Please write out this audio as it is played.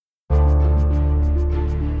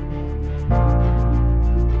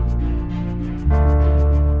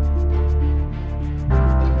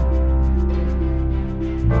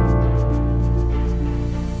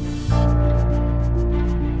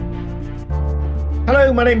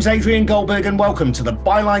Hello, my name's Adrian Goldberg and welcome to the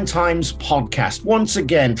Byline Times podcast. Once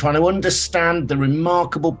again, trying to understand the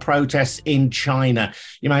remarkable protests in China.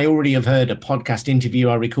 You may already have heard a podcast interview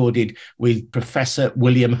I recorded with Professor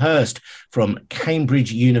William Hurst from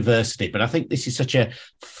Cambridge University. But I think this is such a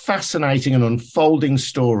fascinating and unfolding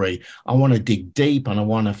story. I want to dig deep and I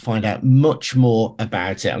want to find out much more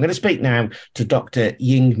about it. I'm going to speak now to Dr.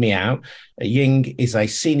 Ying Miao. Ying is a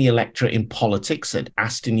senior lecturer in politics at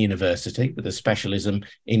Aston University with a specialism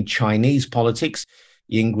in Chinese politics.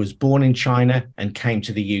 Ying was born in China and came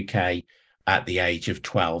to the UK at the age of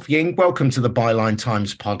 12. Ying, welcome to the Byline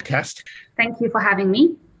Times podcast. Thank you for having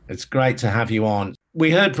me. It's great to have you on. We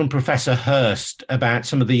heard from Professor Hurst about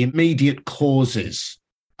some of the immediate causes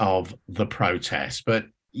of the protests, but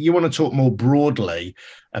you want to talk more broadly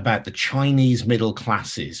about the Chinese middle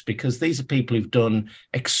classes, because these are people who've done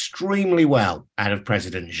extremely well out of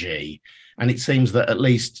President Xi. And it seems that at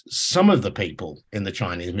least some of the people in the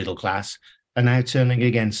Chinese middle class are now turning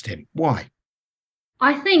against him. Why?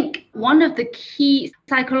 I think one of the key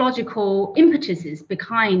psychological impetuses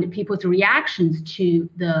behind people's reactions to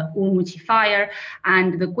the Urumqi fire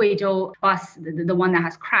and the Guizhou bus, the one that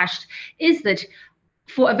has crashed, is that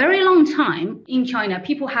for a very long time in China,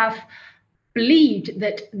 people have believed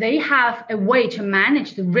that they have a way to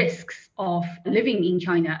manage the risks of living in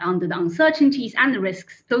China under the uncertainties and the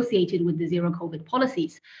risks associated with the zero COVID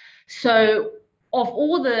policies. So of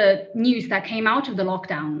all the news that came out of the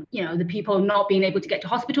lockdown, the people not being able to get to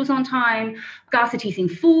hospitals on time, scarcities in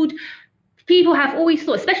food, people have always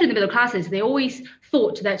thought, especially the middle classes, they always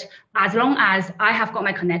thought that as long as I have got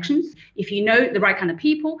my connections, if you know the right kind of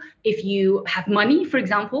people, if you have money, for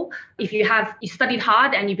example, if you studied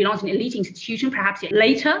hard and you belong to an elite institution, perhaps you're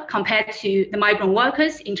later compared to the migrant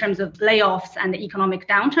workers in terms of layoffs and the economic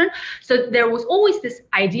downturn. So there was always this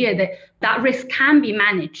idea that that risk can be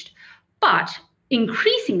managed. But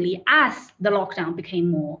increasingly, as the lockdown became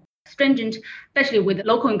more stringent, especially with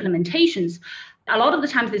local implementations, a lot of the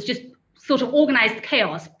times there's just sort of organized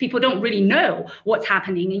chaos. People don't really know what's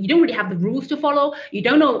happening and you don't really have the rules to follow. You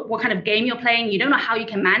don't know what kind of game you're playing. You don't know how you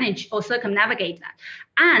can manage or circumnavigate that.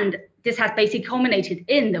 And this has basically culminated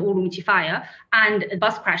in the Urumqi fire and the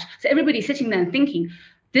bus crash. So everybody's sitting there and thinking,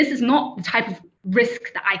 this is not the type of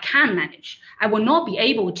risk that I can manage. I will not be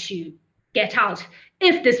able to get out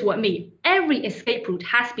if this were me. Every escape route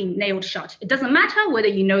has been nailed shut. It doesn't matter whether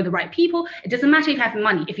you know the right people. It doesn't matter if you have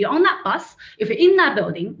money. If you're on that bus, if you're in that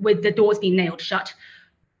building with the doors being nailed shut,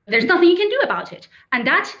 there's nothing you can do about it. And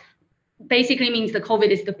that basically means that COVID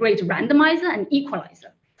is the great randomizer and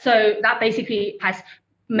equalizer. So that basically has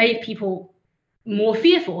made people more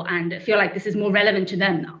fearful and feel like this is more relevant to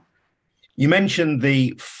them now. You mentioned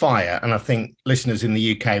the fire, and I think listeners in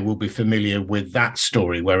the UK will be familiar with that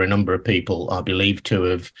story where a number of people are believed to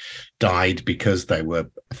have died because they were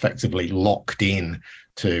effectively locked in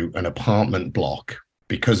to an apartment block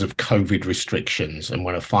because of COVID restrictions. And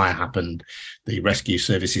when a fire happened, the rescue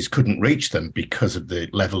services couldn't reach them because of the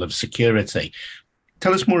level of security.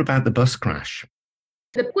 Tell us more about the bus crash.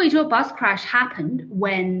 The Guizhou bus crash happened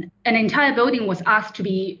when an entire building was asked to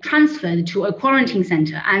be transferred to a quarantine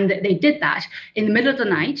center. And they did that in the middle of the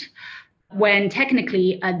night when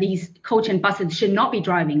technically these coach and buses should not be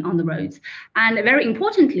driving on the roads. And very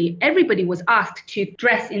importantly, everybody was asked to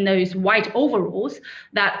dress in those white overalls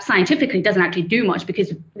that scientifically doesn't actually do much because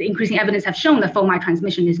the increasing evidence have shown that foci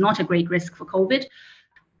transmission is not a great risk for COVID.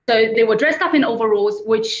 So they were dressed up in overalls,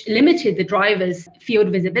 which limited the driver's field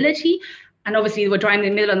visibility. And obviously, they were driving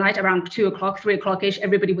in the middle of the night around 2 o'clock, 3 o'clock-ish.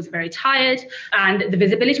 Everybody was very tired and the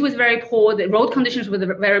visibility was very poor. The road conditions were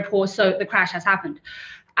very poor. So the crash has happened.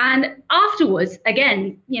 And afterwards,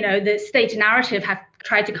 again, the state narrative have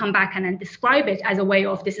tried to come back and then describe it as a way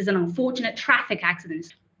of this is an unfortunate traffic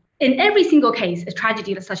accident. In every single case, a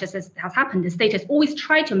tragedy such as this has happened, the state has always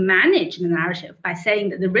tried to manage the narrative by saying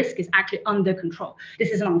that the risk is actually under control.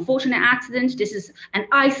 This is an unfortunate accident. This is an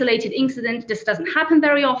isolated incident. This doesn't happen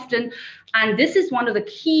very often. And this is one of the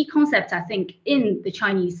key concepts, I think, in the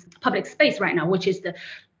Chinese public space right now, which is the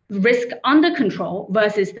risk under control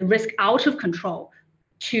versus the risk out of control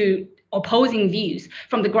to opposing views.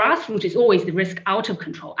 From the grassroots is always the risk out of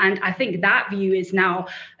control. And I think that view is now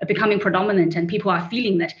becoming predominant and people are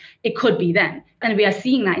feeling that it could be them. And we are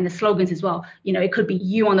seeing that in the slogans as well. It could be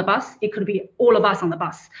you on the bus, it could be all of us on the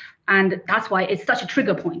bus. And that's why it's such a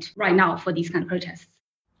trigger point right now for these kind of protests.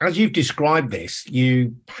 As you've described this,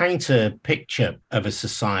 you paint a picture of a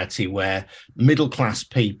society where middle-class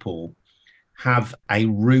people have a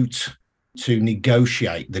route to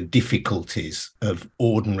negotiate the difficulties of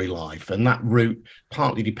ordinary life. And that route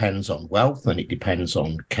partly depends on wealth and it depends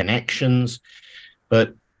on connections.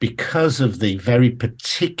 But because of the very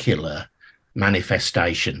particular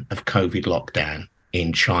manifestation of COVID lockdown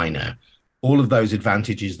in China, all of those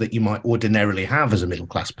advantages that you might ordinarily have as a middle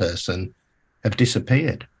class person have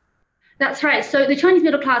disappeared. That's right. So the Chinese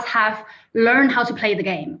middle class have learned how to play the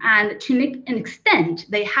game. And to an extent,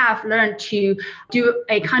 they have learned to do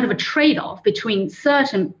a kind of a trade-off between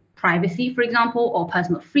certain privacy, for example, or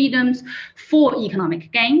personal freedoms for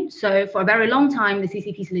economic gain. So for a very long time, the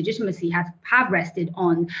CCP's legitimacy have rested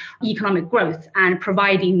on economic growth and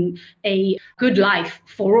providing a good life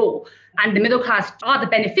for all. And the middle class are the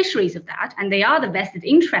beneficiaries of that, and they are the vested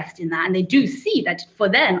interest in that. And they do see that for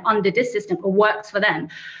them, under this system, it works for them.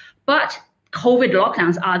 But COVID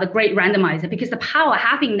lockdowns are the great randomizer, because the power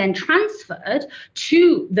having then transferred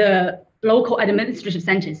to the local administrative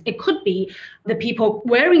centers. It could be the people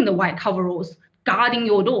wearing the white coveralls guarding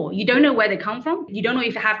your door. You don't know where they come from. You don't know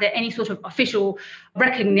if they have any sort of official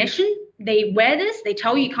recognition. They wear this, they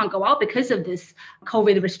tell you you can't go out because of this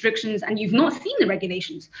COVID restrictions, and you've not seen the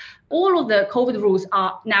regulations. All of the COVID rules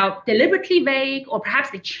are now deliberately vague, or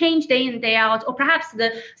perhaps they change day in, day out, or perhaps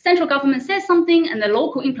the central government says something and the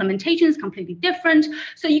local implementation is completely different.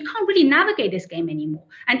 So you can't really navigate this game anymore.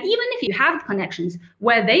 And even if you have connections,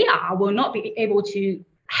 where they are will not be able to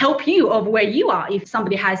help you of where you are. If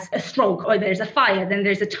somebody has a stroke or there's a fire, then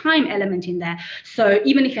there's a time element in there. So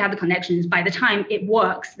even if you have the connections, by the time it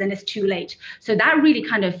works, then it's too late. So that really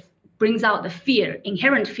kind of brings out the fear,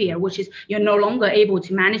 inherent fear, which is you're no longer able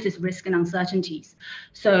to manage this risk and uncertainties.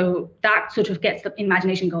 So that sort of gets the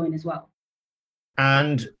imagination going as well.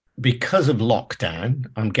 And because of lockdown,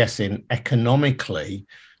 I'm guessing economically,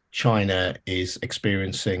 China is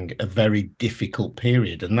experiencing a very difficult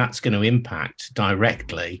period, and that's going to impact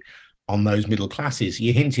directly on those middle classes.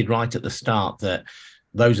 You hinted right at the start that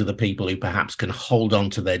those are the people who perhaps can hold on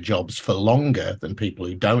to their jobs for longer than people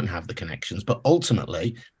who don't have the connections. But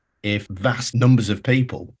ultimately, if vast numbers of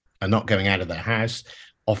people are not going out of their house,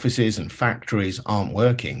 offices and factories aren't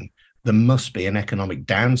working, there must be an economic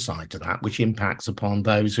downside to that, which impacts upon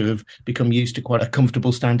those who have become used to quite a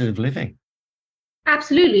comfortable standard of living.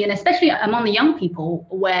 Absolutely. And especially among the young people,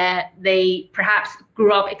 where they perhaps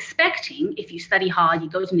grew up expecting if you study hard, you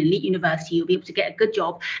go to an elite university, you'll be able to get a good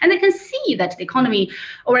job. And they can see that the economy,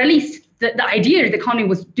 or at least the idea is the economy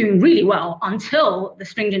was doing really well until the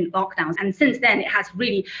stringent lockdowns. And since then, it has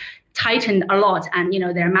really tightened a lot. And,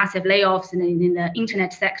 there are massive layoffs in the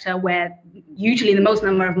internet sector, where usually the most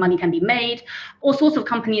number of money can be made. All sorts of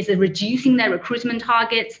companies are reducing their recruitment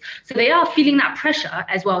targets. So they are feeling that pressure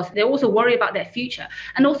as well. So they also worry about their future.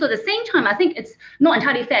 And also at the same time, I think it's not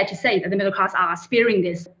entirely fair to say that the middle class are spearing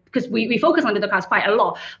this, because we focus on the middle class quite a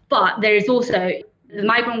lot. But there is also the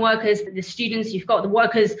migrant workers, the students, you've got the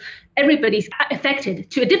workers, everybody's affected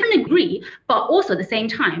to a different degree, but also at the same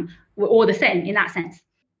time, we're all the same in that sense.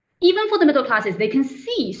 Even for the middle classes, they can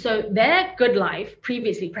see, so their good life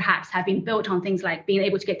previously perhaps have been built on things like being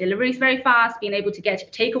able to get deliveries very fast, being able to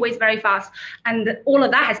get takeaways very fast. And all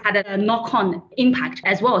of that has had a knock-on impact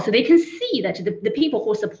as well. So they can see that the people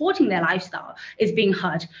who are supporting their lifestyle is being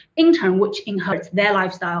hurt, in turn, which inherits their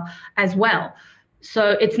lifestyle as well. So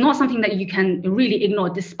it's not something that you can really ignore.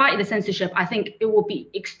 Despite the censorship, I think it will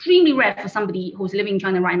be extremely rare for somebody who's living in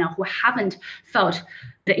China right now who haven't felt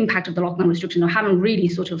the impact of the lockdown restriction, or haven't really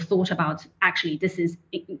sort of thought about, actually, this is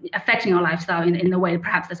affecting our lifestyle in a way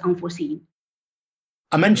perhaps that's unforeseen.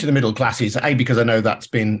 I mentioned the middle classes, because I know that's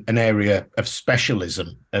been an area of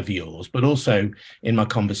specialism of yours, but also in my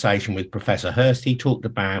conversation with Professor Hurst, he talked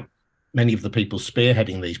about many of the people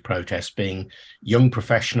spearheading these protests being young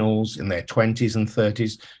professionals in their 20s and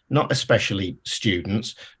 30s, not especially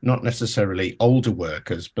students, not necessarily older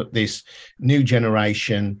workers, but this new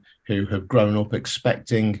generation who have grown up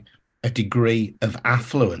expecting a degree of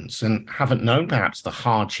affluence and haven't known perhaps the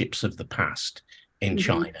hardships of the past in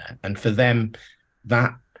China. And for them,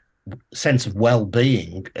 that sense of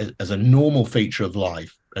well-being as a normal feature of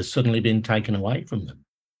life has suddenly been taken away from them.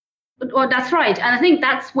 Well, that's right. And I think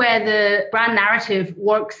that's where the brand narrative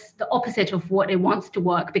works the opposite of what it wants to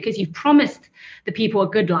work, because you've promised the people a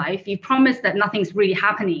good life. You've promised that nothing's really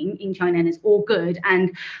happening in China and it's all good.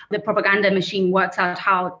 And the propaganda machine works out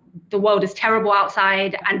how the world is terrible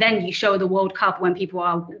outside. And then you show the World Cup when people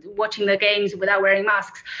are watching the games without wearing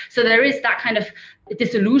masks. So there is that kind of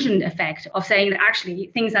disillusioned effect of saying that actually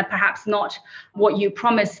things are perhaps not what you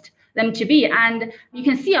promised them to be. And you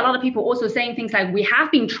can see a lot of people also saying things like, we have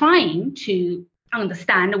been trying to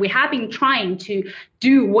understand, we have been trying to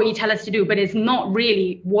do what you tell us to do, but it's not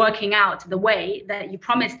really working out the way that you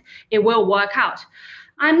promised it will work out.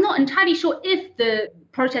 I'm not entirely sure if the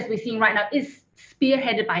protest we're seeing right now is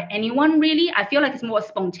spearheaded by anyone, really. I feel like it's more a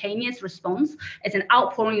spontaneous response. It's an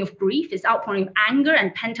outpouring of grief, it's outpouring of anger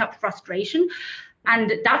and pent-up frustration.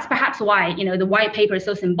 And that's perhaps why, the white paper is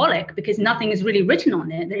so symbolic, because nothing is really written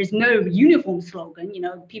on it. There is no uniform slogan.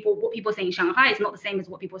 What people say in Shanghai is not the same as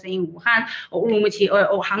what people say in Wuhan or Urumqi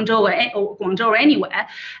or Hangzhou or Guangzhou or anywhere.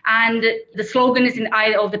 And the slogan is in the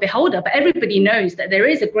eye of the beholder. But everybody knows that there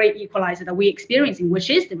is a great equalizer that we're experiencing,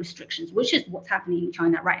 which is the restrictions, which is what's happening in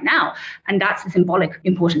China right now. And that's the symbolic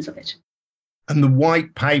importance of it. And the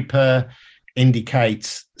white paper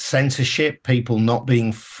indicates censorship, people not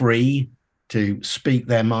being free to speak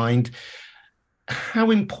their mind.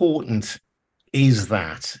 How important is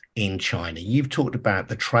that in China? You've talked about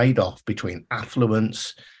the trade-off between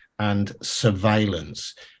affluence and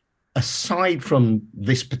surveillance. Aside from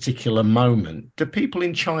this particular moment, do people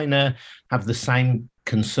in China have the same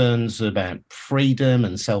concerns about freedom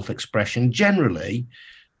and self-expression generally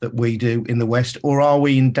that we do in the West, or are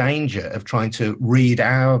we in danger of trying to read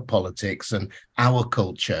our politics and our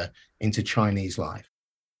culture into Chinese life?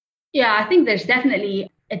 Yeah, I think there's definitely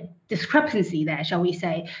a discrepancy there, shall we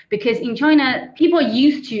say, because in China, people are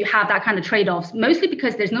used to have that kind of trade-offs, mostly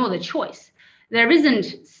because there's no other choice. There isn't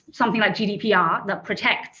something like GDPR that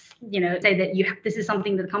protects, say that this is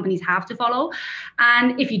something that the companies have to follow.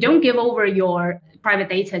 And if you don't give over your private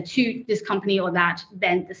data to this company or that,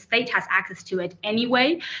 then the state has access to it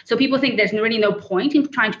anyway. So people think there's really no point in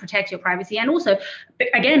trying to protect your privacy. And also,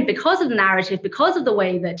 again, because of the narrative, because of the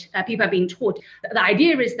way that people are being taught, the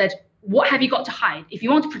idea is that what have you got to hide? If you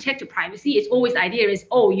want to protect your privacy, it's always the idea is,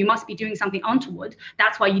 oh, you must be doing something untoward.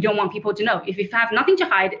 That's why you don't want people to know. If you have nothing to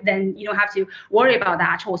hide, then you don't have to worry about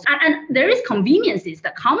that at all. And there is conveniences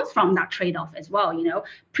that comes from that trade-off as well.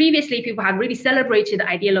 Previously, people have really celebrated the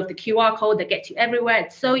ideal of the QR code that gets you everywhere.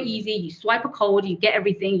 It's so easy. You swipe a code, you get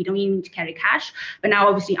everything. You don't even need to carry cash. But now,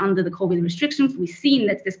 obviously, under the COVID restrictions, we've seen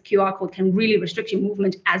that this QR code can really restrict your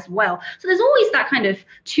movement as well. So there's always that kind of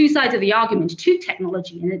two sides of the argument to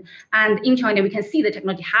technology. And in China, we can see that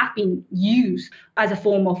technology has been used as a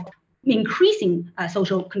form of increasing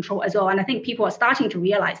social control as well. And I think people are starting to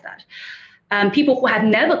realize that. People who have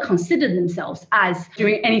never considered themselves as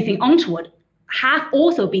doing anything untoward have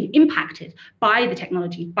also been impacted by the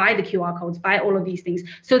technology, by the QR codes, by all of these things.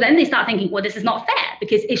 So then they start thinking, well, this is not fair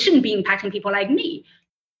because it shouldn't be impacting people like me.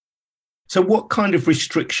 So what kind of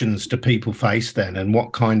restrictions do people face then? And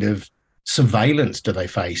what kind of surveillance do they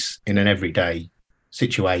face in an everyday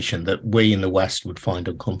situation that we in the West would find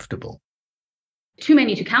uncomfortable? Too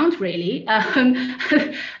many to count, really.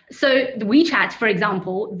 So the WeChat, for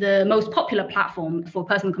example, the most popular platform for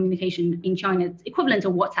personal communication in China, equivalent to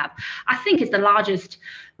WhatsApp, I think is the largest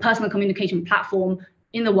personal communication platform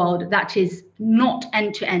in the world that is not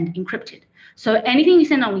end-to-end encrypted. So anything you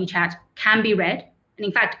send on WeChat can be read, and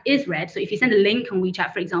in fact is read. So if you send a link on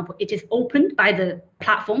WeChat, for example, it is opened by the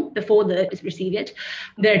platform before they receive it.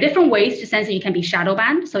 There are different ways to censor. You can be shadow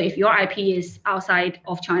banned. So if your IP is outside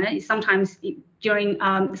of China, sometimes during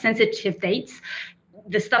sensitive dates,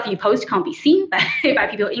 the stuff you post can't be seen by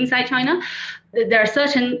people inside China. There are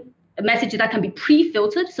certain messages that can be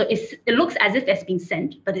pre-filtered. So it looks as if it's been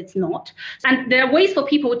sent, but it's not. And there are ways for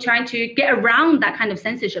people trying to get around that kind of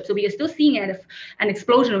censorship. So we are still seeing an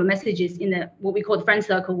explosion of messages in what we call the friend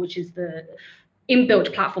circle, which is the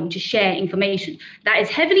inbuilt platform to share information that is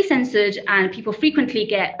heavily censored, and people frequently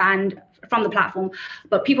get banned from the platform,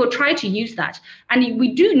 but people try to use that. And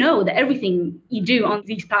we do know that everything you do on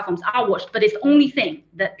these platforms are watched, but it's the only thing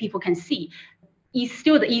that people can see. Is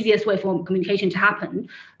still the easiest way for communication to happen,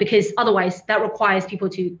 because otherwise that requires people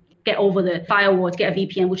to get over the firewall, to get a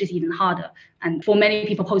VPN, which is even harder. And for many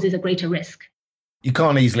people poses a greater risk. You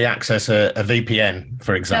can't easily access a VPN,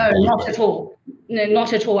 for example. No, not at all. No,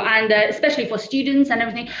 not at all. And especially for students and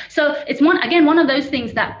everything. So it's one of those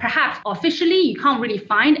things that perhaps officially you can't really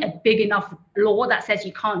find a big enough law that says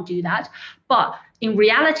you can't do that. But in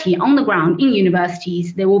reality, on the ground, in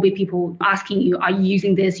universities, there will be people asking you, are you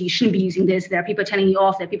using this? You shouldn't be using this. There are people telling you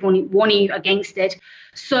off. There are people warning you against it.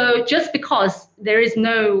 So just because there is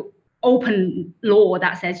no open law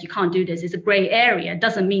that says you can't do this, it's a gray area,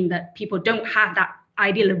 doesn't mean that people don't have that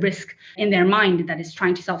ideal risk in their mind that is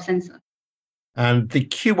trying to self-censor. And the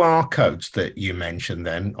QR codes that you mentioned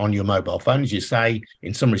then on your mobile phone, as you say,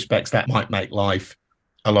 in some respects, that might make life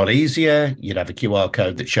a lot easier. You'd have a QR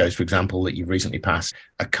code that shows, for example, that you've recently passed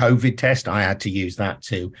a COVID test. I had to use that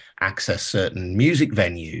to access certain music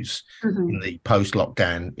venues in the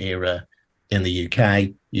post-lockdown era in the UK.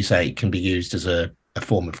 You say it can be used as a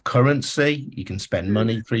form of currency. You can spend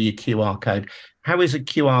money through your QR code. How is a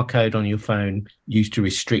QR code on your phone used to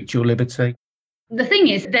restrict your liberty? The thing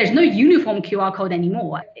is, there's no uniform QR code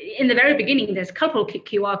anymore. In the very beginning, there's a couple of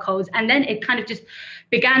QR codes, and then it kind of just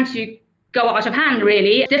began to go out of hand,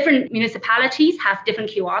 really. Different municipalities have different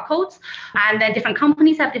QR codes, and then different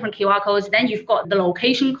companies have different QR codes. Then you've got the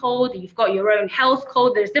location code, you've got your own health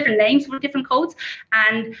code. There's different names for different codes.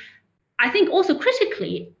 And I think also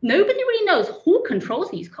critically, nobody really knows who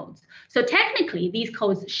controls these codes. So technically, these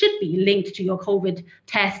codes should be linked to your COVID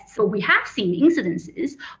tests. So we have seen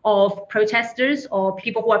incidences of protesters or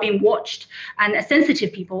people who are being watched, and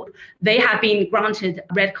sensitive people, they have been granted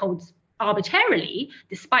red codes arbitrarily,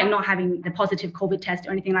 despite not having the positive COVID test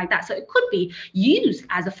or anything like that. So it could be used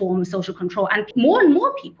as a form of social control. And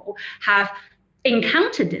more people have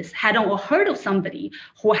encountered this head on or heard of somebody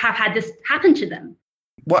who have had this happen to them.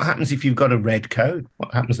 What happens if you've got a red code?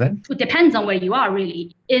 What happens then? It depends on where you are,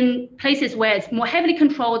 really. In places where it's more heavily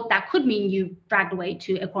controlled, that could mean you dragged away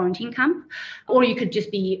to a quarantine camp, or you could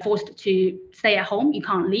just be forced to stay at home. You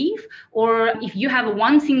can't leave. Or if you have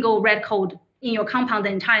one single red code in your compound,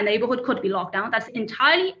 the entire neighborhood could be locked down. That's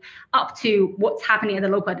entirely up to what's happening at the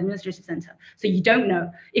local administrative center. So you don't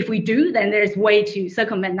know. If we do, then there's a way to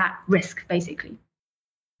circumvent that risk, basically.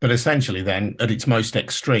 But essentially then, at its most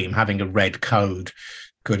extreme, having a red code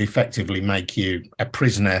could effectively make you a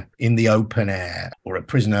prisoner in the open air or a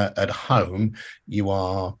prisoner at home. You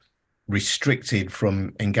are restricted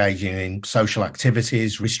from engaging in social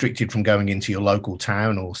activities, restricted from going into your local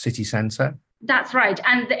town or city centre. That's right.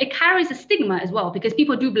 And it carries a stigma as well, because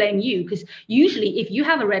people do blame you, because usually if you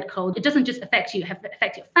have a red code, it doesn't just affect you, it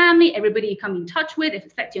affects your family, everybody you come in touch with, it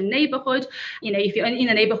affects your neighborhood. You know, if you're in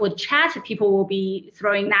a neighborhood chat, people will be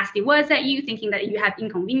throwing nasty words at you, thinking that you have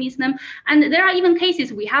inconvenienced them. And there are even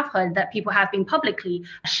cases we have heard that people have been publicly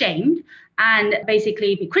shamed and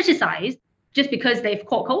basically be criticized just because they've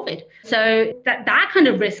caught COVID. So that kind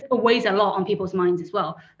of risk weighs a lot on people's minds as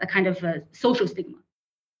well, that kind of social stigma.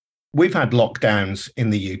 We've had lockdowns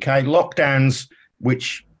in the UK, lockdowns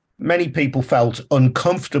which many people felt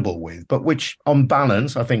uncomfortable with, but which on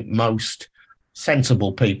balance, I think most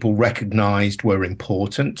sensible people recognised were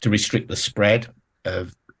important to restrict the spread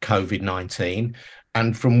of COVID-19,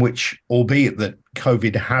 and from which, albeit that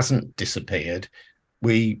COVID hasn't disappeared,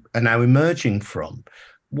 we are now emerging from.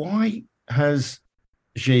 Why has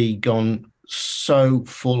Xi gone so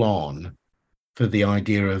full on for the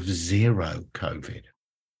idea of zero COVID?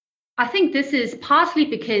 I think this is partly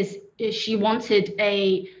because she wanted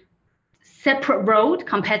a separate road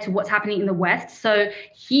compared to what's happening in the West. So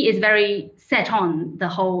he is very set on the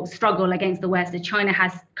whole struggle against the West, that China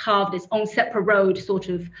has carved its own separate road sort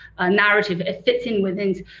of narrative. It fits in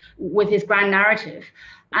with his grand narrative.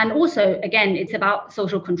 And also, again, it's about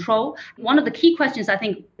social control. One of the key questions I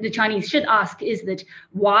think the Chinese should ask is that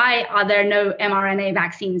why are there no mRNA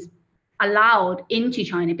vaccines allowed into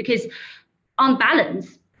China? Because on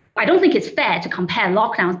balance, I don't think it's fair to compare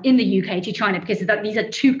lockdowns in the UK to China, because these are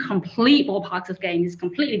two complete ballparks of game. It's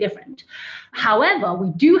completely different. However, we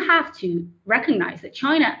do have to recognize that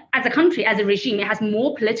China, as a country, as a regime, it has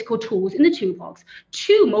more political tools in the toolbox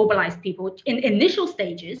to mobilize people in initial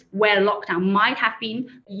stages where lockdown might have been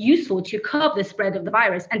useful to curb the spread of the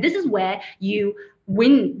virus. And this is where you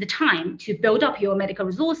win the time to build up your medical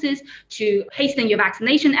resources, to hasten your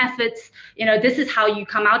vaccination efforts. You know, this is how you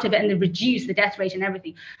come out of it and then reduce the death rate and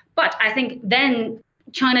everything. But I think then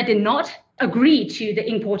China did not agree to the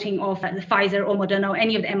importing of the Pfizer or Moderna or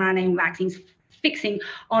any of the mRNA vaccines, fixing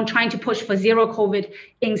on trying to push for zero COVID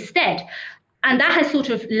instead. And that has sort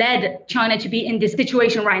of led China to be in this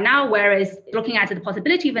situation right now, whereas looking at the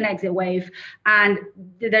possibility of an exit wave, and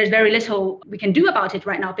there's very little we can do about it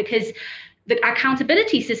right now, because the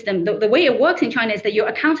accountability system, the way it works in China is that you're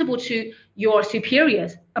accountable to your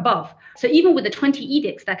superiors above. So even with the 20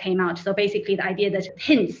 edicts that came out, so basically the idea that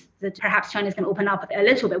hints that perhaps China is going to open up a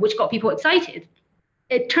little bit, which got people excited.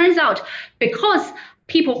 It turns out because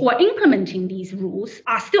people who are implementing these rules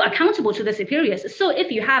are still accountable to the superiors. So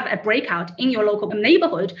if you have a breakout in your local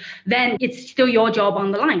neighborhood, then it's still your job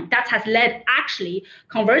on the line. That has led actually,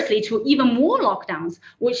 conversely, to even more lockdowns,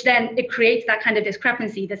 which then it creates that kind of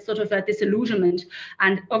discrepancy, that sort of a disillusionment,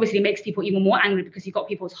 and obviously makes people even more angry because you've got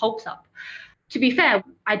people's hopes up. To be fair,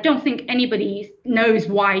 I don't think anybody knows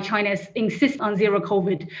why China insists on zero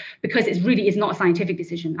COVID, because it really is not a scientific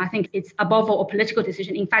decision. I think it's above all a political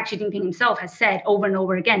decision. In fact, Xi Jinping himself has said over and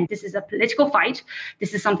over again, this is a political fight.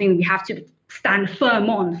 This is something we have to stand firm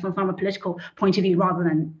on from a political point of view, rather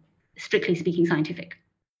than strictly speaking scientific.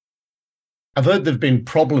 I've heard there have been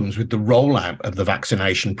problems with the rollout of the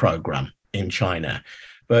vaccination program in China.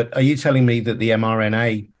 But are you telling me that the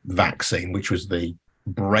mRNA vaccine, which was the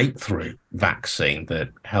breakthrough vaccine that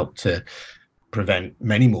helped to prevent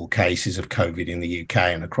many more cases of COVID in the UK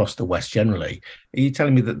and across the West generally. Are you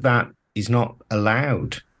telling me that that is not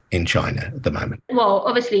allowed in China at the moment? Well,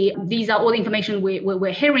 obviously, these are all the information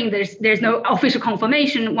we're hearing. There's no official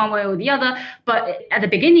confirmation one way or the other. But at the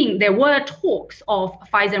beginning, there were talks of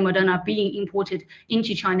Pfizer and Moderna being imported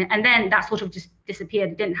into China. And then that sort of just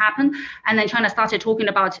disappeared. It didn't happen. And then China started talking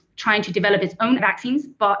about trying to develop its own vaccines.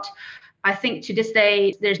 But I think to this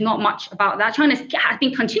day, there's not much about that. China has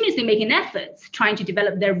been continuously making efforts trying to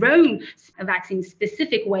develop their own vaccines,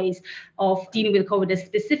 specific ways of dealing with COVID,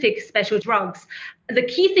 specific special drugs. The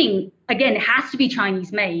key thing, again, has to be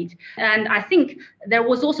Chinese made. And I think there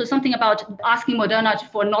was also something about asking Moderna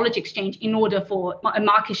for knowledge exchange in order for a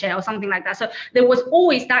market share or something like that. So there was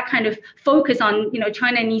always that kind of focus on,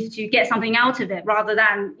 China needs to get something out of it rather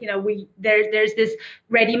than, there's this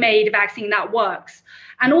ready-made vaccine that works.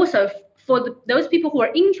 And also, for those people who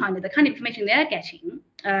are in China, the kind of information they're getting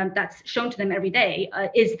that's shown to them every day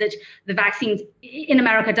is that the vaccines in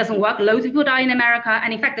America doesn't work. Loads of people die in America.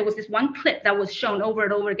 And in fact, there was this one clip that was shown over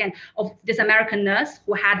and over again of this American nurse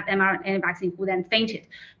who had the mRNA vaccine who then fainted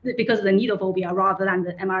because of the needle phobia rather than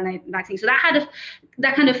the mRNA vaccine. So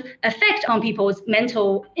that kind of effect on people's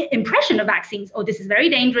mental impression of vaccines. Oh, this is very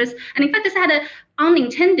dangerous. And in fact, this had an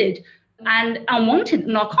unintended and unwanted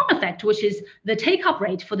knock-on effect, which is the take-up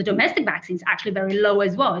rate for the domestic vaccines actually very low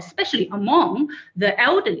as well, especially among the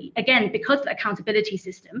elderly. Again, because of the accountability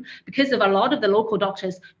system, because of a lot of the local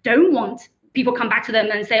doctors don't want people come back to them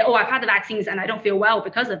and say, oh, I've had the vaccines and I don't feel well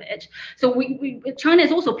because of it. So China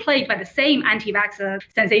is also plagued by the same anti-vaxxer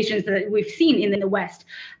sensations that we've seen in the West.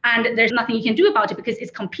 And there's nothing you can do about it because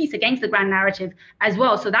it competes against the grand narrative as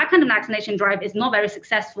well. So that kind of vaccination drive is not very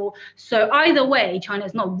successful. So either way, China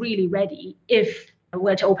is not really ready if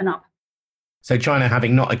we're to open up. So China,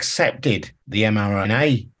 having not accepted the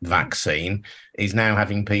mRNA vaccine, is now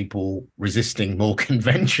having people resisting more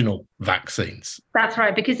conventional vaccines. That's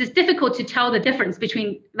right, because it's difficult to tell the difference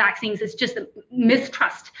between vaccines. It's just a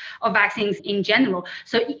mistrust of vaccines in general.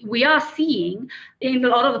 So we are seeing in a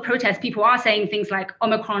lot of the protests, people are saying things like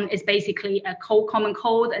Omicron is basically a common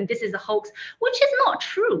cold and this is a hoax, which is not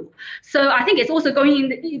true. So I think it's also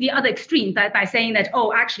going in the other extreme by saying that,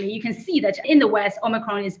 oh, actually, you can see that in the West,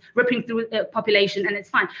 Omicron is ripping through the population and it's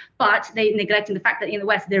fine. But they neglecting the fact that in the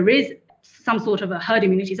West, there is some sort of a herd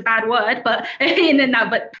immunity. It's a bad word, but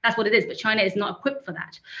but that's what it is. But China is not equipped for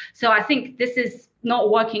that. So I think this is not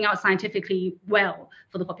working out scientifically well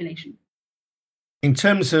for the population. In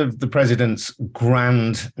terms of the president's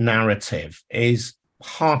grand narrative, is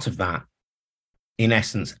part of that, in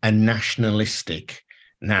essence, a nationalistic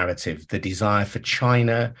narrative, the desire for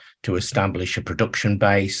China to establish a production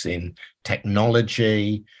base in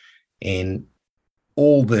technology, in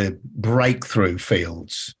all the breakthrough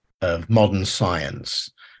fields of modern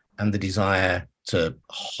science, and the desire to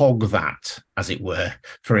hog that, as it were,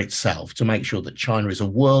 for itself, to make sure that China is a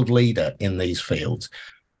world leader in these fields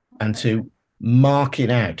and to mark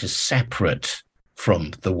it out as separate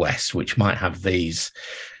from the West, which might have these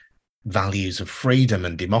values of freedom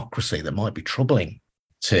and democracy that might be troubling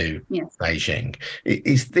to Beijing.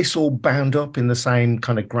 Is this all bound up in the same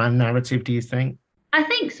kind of grand narrative, do you think? I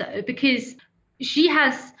think so, because she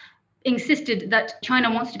has insisted that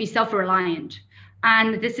China wants to be self-reliant.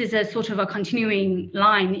 And this is a sort of a continuing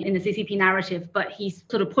line in the CCP narrative, but he's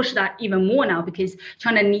sort of pushed that even more now because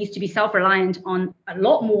China needs to be self-reliant on a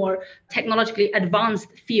lot more technologically advanced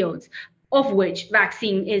fields, of which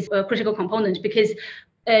vaccine is a critical component, because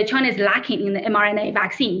China is lacking in the mRNA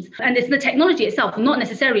vaccines. And it's the technology itself, not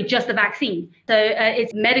necessarily just the vaccine. So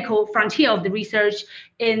it's medical frontier of the research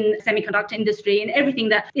in semiconductor industry and everything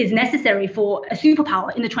that is necessary for a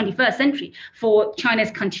superpower in the 21st century for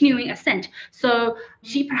China's continuing ascent. So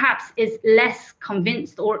she perhaps is less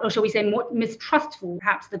convinced, or shall we say more mistrustful,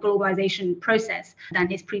 perhaps, the globalization process than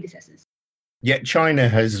his predecessors. Yet China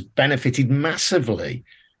has benefited massively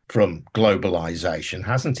from globalization,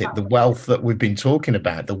 hasn't it? The wealth that we've been talking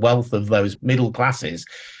about, the wealth of those middle classes,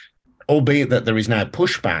 albeit that there is now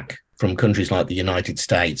pushback from countries like the United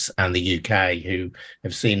States and the UK, who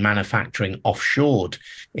have seen manufacturing offshored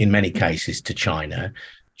in many cases to China.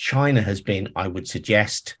 China has been, I would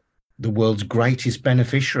suggest, the world's greatest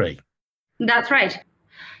beneficiary. That's right.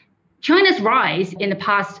 China's rise in the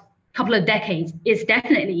past couple of decades is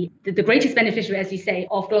definitely the greatest beneficiary, as you say,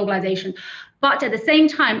 of globalization. But at the same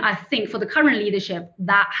time, I think for the current leadership,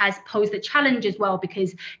 that has posed a challenge as well,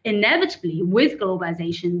 because inevitably with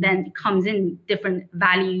globalization, then it comes in different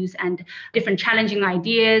values and different challenging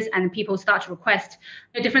ideas, and people start to request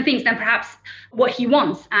different things than perhaps what he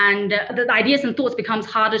wants. And the ideas and thoughts becomes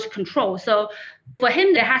harder to control. So for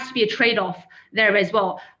him, there has to be a trade-off there as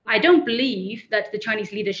well. I don't believe that the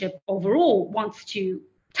Chinese leadership overall wants to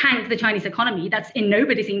tank the Chinese economy. That's in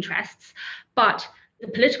nobody's interests. But the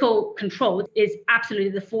political control is absolutely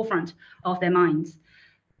the forefront of their minds.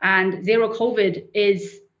 And zero COVID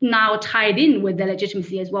is now tied in with their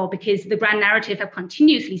legitimacy as well, because the grand narrative have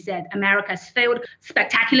continuously said America has failed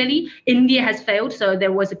spectacularly. India has failed. So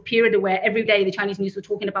there was a period where every day the Chinese news were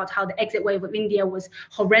talking about how the exit wave of India was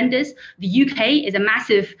horrendous. The UK is a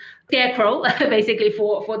massive scarecrow, basically,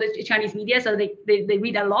 for the Chinese media. So they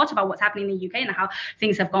read a lot about what's happening in the UK and how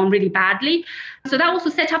things have gone really badly. So that also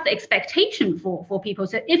set up the expectation for people.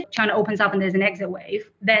 So if China opens up and there's an exit wave,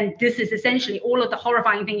 then this is essentially all of the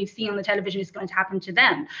horrifying thing you've seen on the television is going to happen to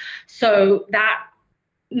them. So that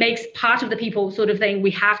makes part of the people sort of think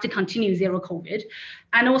we have to continue zero COVID.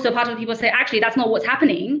 And also part of the people say, actually, that's not what's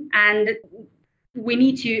happening. And we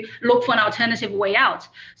need to look for an alternative way out.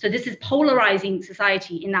 So this is polarizing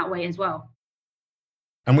society in that way as well.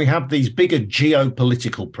 And we have these bigger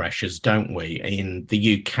geopolitical pressures, don't we? In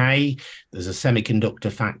the UK, there's a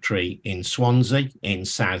semiconductor factory in Swansea, in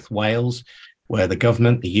South Wales, where the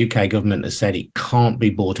UK government has said it can't be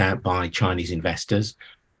bought out by Chinese investors.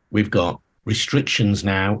 We've got restrictions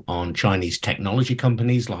now on Chinese technology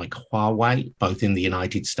companies like Huawei, both in the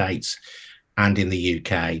United States and in the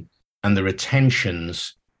UK. And there are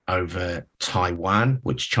tensions over Taiwan,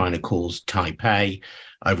 which China calls Taipei,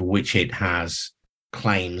 over which it has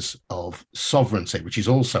claims of sovereignty, which is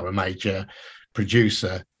also a major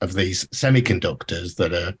producer of these semiconductors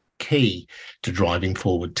that are key to driving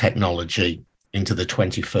forward technology into the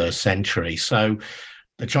 21st century. So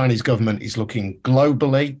the Chinese government is looking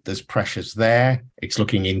globally. There's pressures there. It's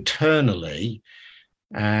looking internally.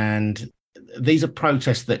 And these are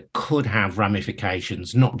protests that could have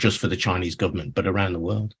ramifications, not just for the Chinese government, but around the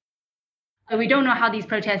world. We don't know how these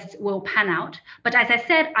protests will pan out. But as I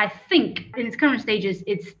said, I think in its current stages,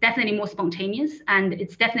 it's definitely more spontaneous, and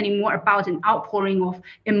it's definitely more about an outpouring of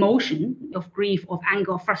emotion, of grief, of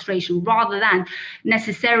anger, of frustration, rather than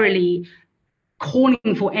necessarily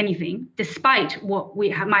calling for anything, despite what we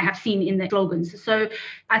might have seen in the slogans. So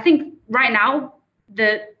I think right now,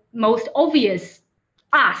 the most obvious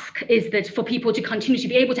ask is that for people to continue to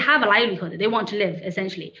be able to have a livelihood, they want to live,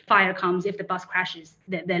 essentially. Fire comes, if the bus crashes,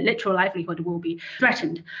 their literal livelihood will be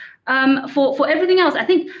threatened. For everything else, I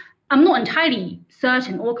think I'm not entirely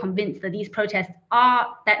certain or convinced that these protests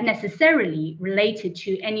are that necessarily related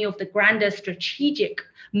to any of the grander strategic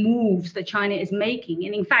moves that China is making.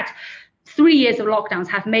 And in fact, 3 years of lockdowns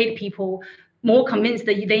have made people more convinced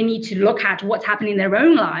that they need to look at what's happening in their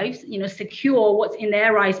own lives, secure what's in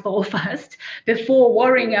their rice bowl first before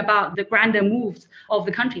worrying about the grander moves of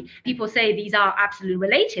the country. People say these are absolutely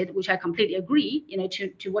related, which I completely agree.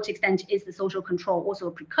 To what extent is the social control also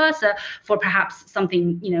a precursor for perhaps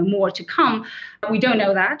something, more to come? We don't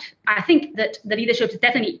know that. I think that the leadership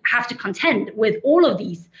definitely have to contend with all of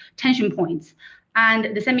these tension points.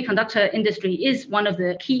 And the semiconductor industry is one of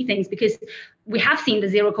the key things, because we have seen the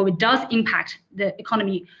zero COVID does impact the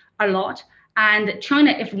economy a lot. And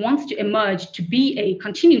China, if it wants to emerge to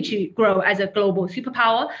continue to grow as a global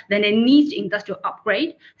superpower, then it needs to industrial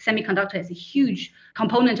upgrade. Semiconductor is a huge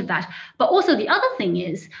component of that. But also the other thing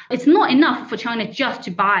is, it's not enough for China just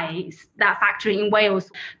to buy that factory in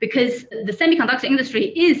Wales, because the semiconductor industry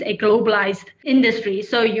is a globalized industry.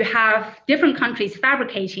 So you have different countries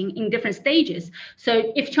fabricating in different stages.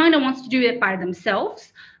 So if China wants to do it by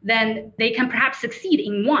themselves, then they can perhaps succeed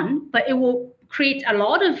in one, but it will create a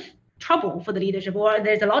lot of trouble for the leadership, or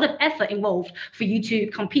there's a lot of effort involved for you to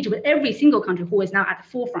compete with every single country who is now at the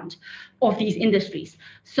forefront of these industries.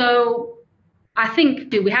 So I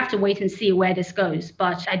think we have to wait and see where this goes,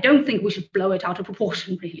 but I don't think we should blow it out of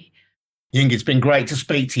proportion, really. Ying, it's been great to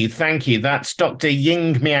speak to you. Thank you. That's Dr.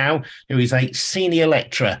 Ying Miao, who is a senior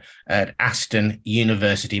lecturer at Aston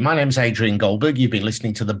University. My name's Adrian Goldberg. You've been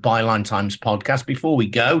listening to the Byline Times podcast. Before we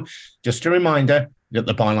go, just a reminder that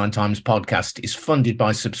the Byline Times podcast is funded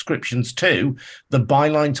by subscriptions to the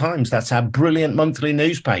Byline Times. That's our brilliant monthly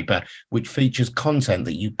newspaper, which features content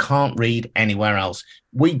that you can't read anywhere else.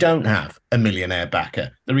 We don't have a millionaire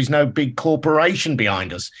backer. There is no big corporation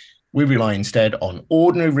behind us. We rely instead on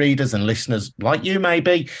ordinary readers and listeners like you,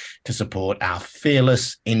 maybe, to support our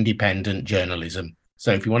fearless, independent journalism.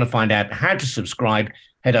 So if you want to find out how to subscribe,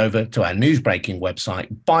 head over to our newsbreaking website,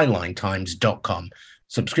 bylinetimes.com.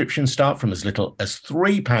 Subscriptions start from as little as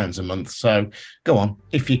 £3 a month. So go on,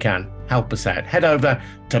 if you can, help us out. Head over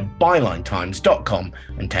to bylinetimes.com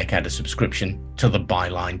and take out a subscription to the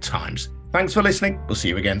Byline Times. Thanks for listening. We'll see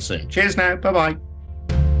you again soon. Cheers now. Bye-bye.